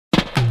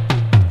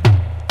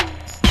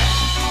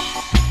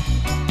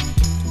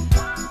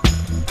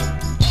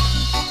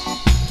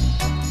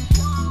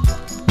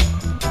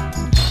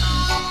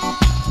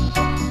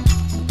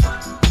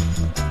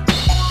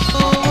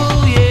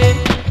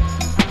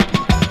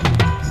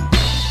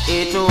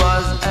It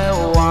was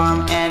a warm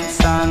and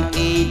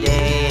sunny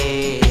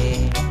day.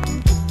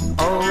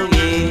 Oh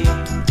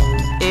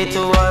yeah, it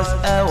was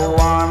a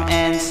warm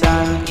and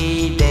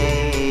sunny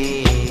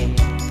day.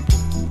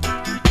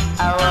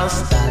 I was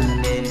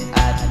standing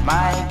at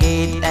my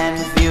gate and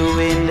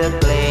viewing the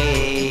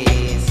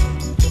place.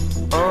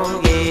 Oh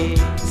yeah,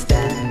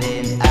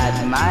 standing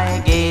at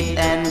my gate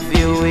and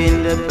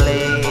viewing the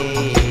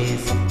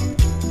place.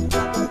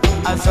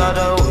 I saw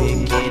the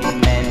wicked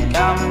men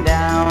come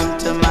down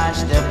to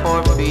mash the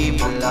poor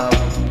people up.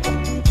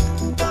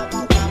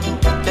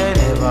 They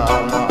never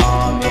have no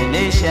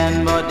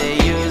ammunition, but they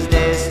use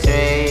their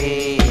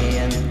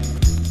strength.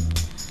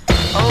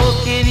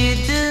 Oh, can you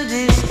do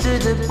this to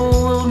the poor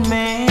old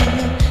man?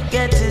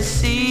 Get to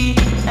see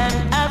and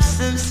have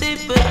some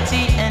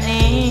sympathy in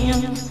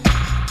him.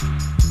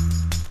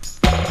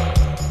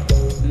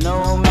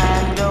 No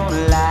man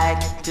don't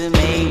like to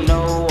make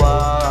no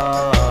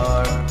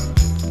war.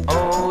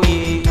 Oh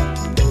yeah,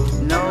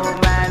 no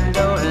man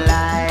don't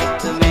like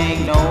to make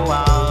no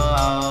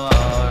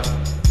war.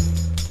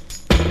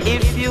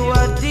 If you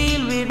are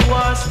dealing with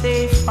war,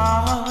 stay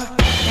far.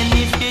 And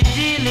if you're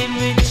dealing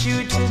with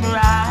truth and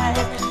right,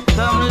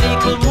 come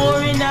little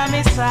more in on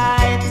my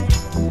side.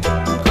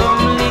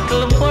 Come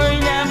little more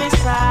in on my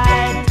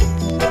side.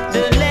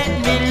 Don't let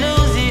me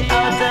lose it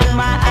out of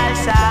my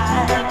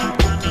eyesight.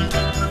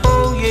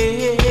 Oh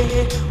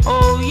yeah,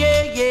 oh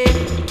yeah, yeah.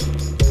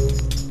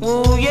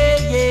 Oh yeah,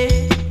 yeah.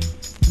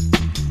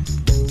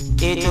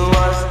 It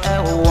was a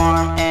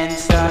warm and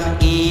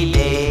sunny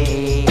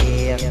day.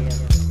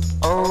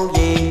 Oh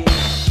yeah,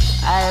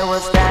 I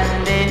was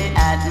standing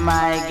at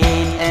my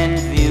gate and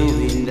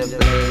viewing the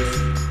place.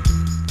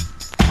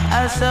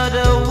 I saw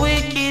the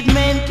wicked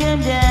men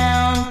come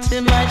down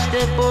to match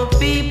the poor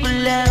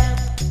people up.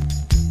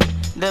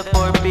 The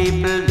poor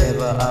people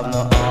never have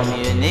no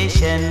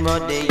ammunition,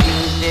 but they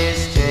use their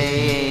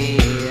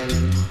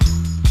strength.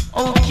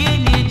 Oh, can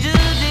you do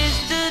this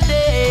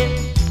today?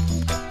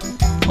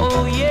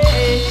 Oh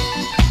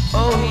yeah,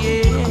 oh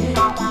yeah.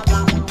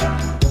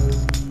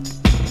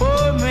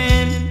 Poor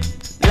man,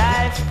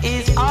 life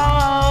is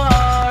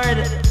hard.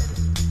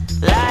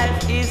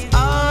 Life is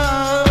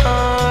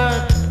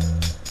hard.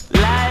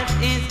 Life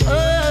is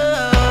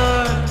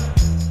hard.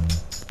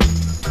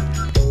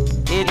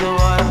 It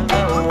was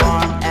a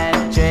warm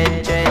and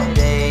dread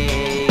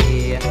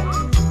day.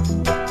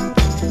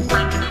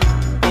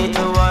 It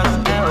was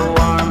a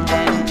warm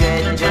and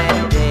dread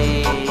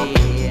day.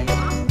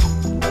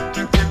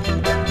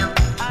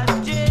 A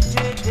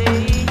dread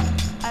day.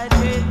 A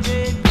dread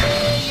day.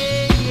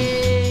 Yeah,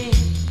 yeah.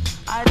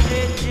 A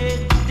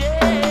dread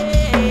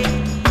day.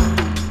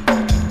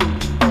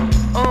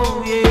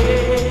 Oh yeah.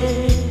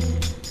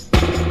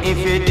 If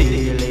you're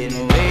dealing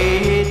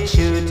with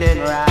truth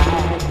and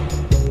right,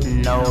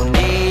 no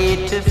need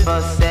to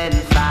fuss and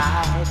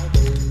fight.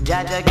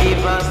 Jaja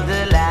give us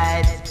the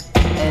light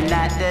and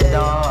not the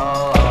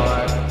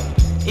dark.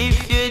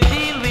 If you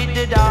deal with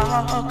the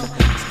dark,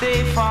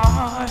 stay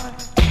far.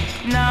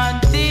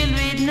 Not deal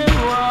with the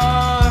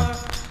war.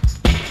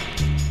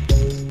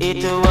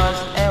 It was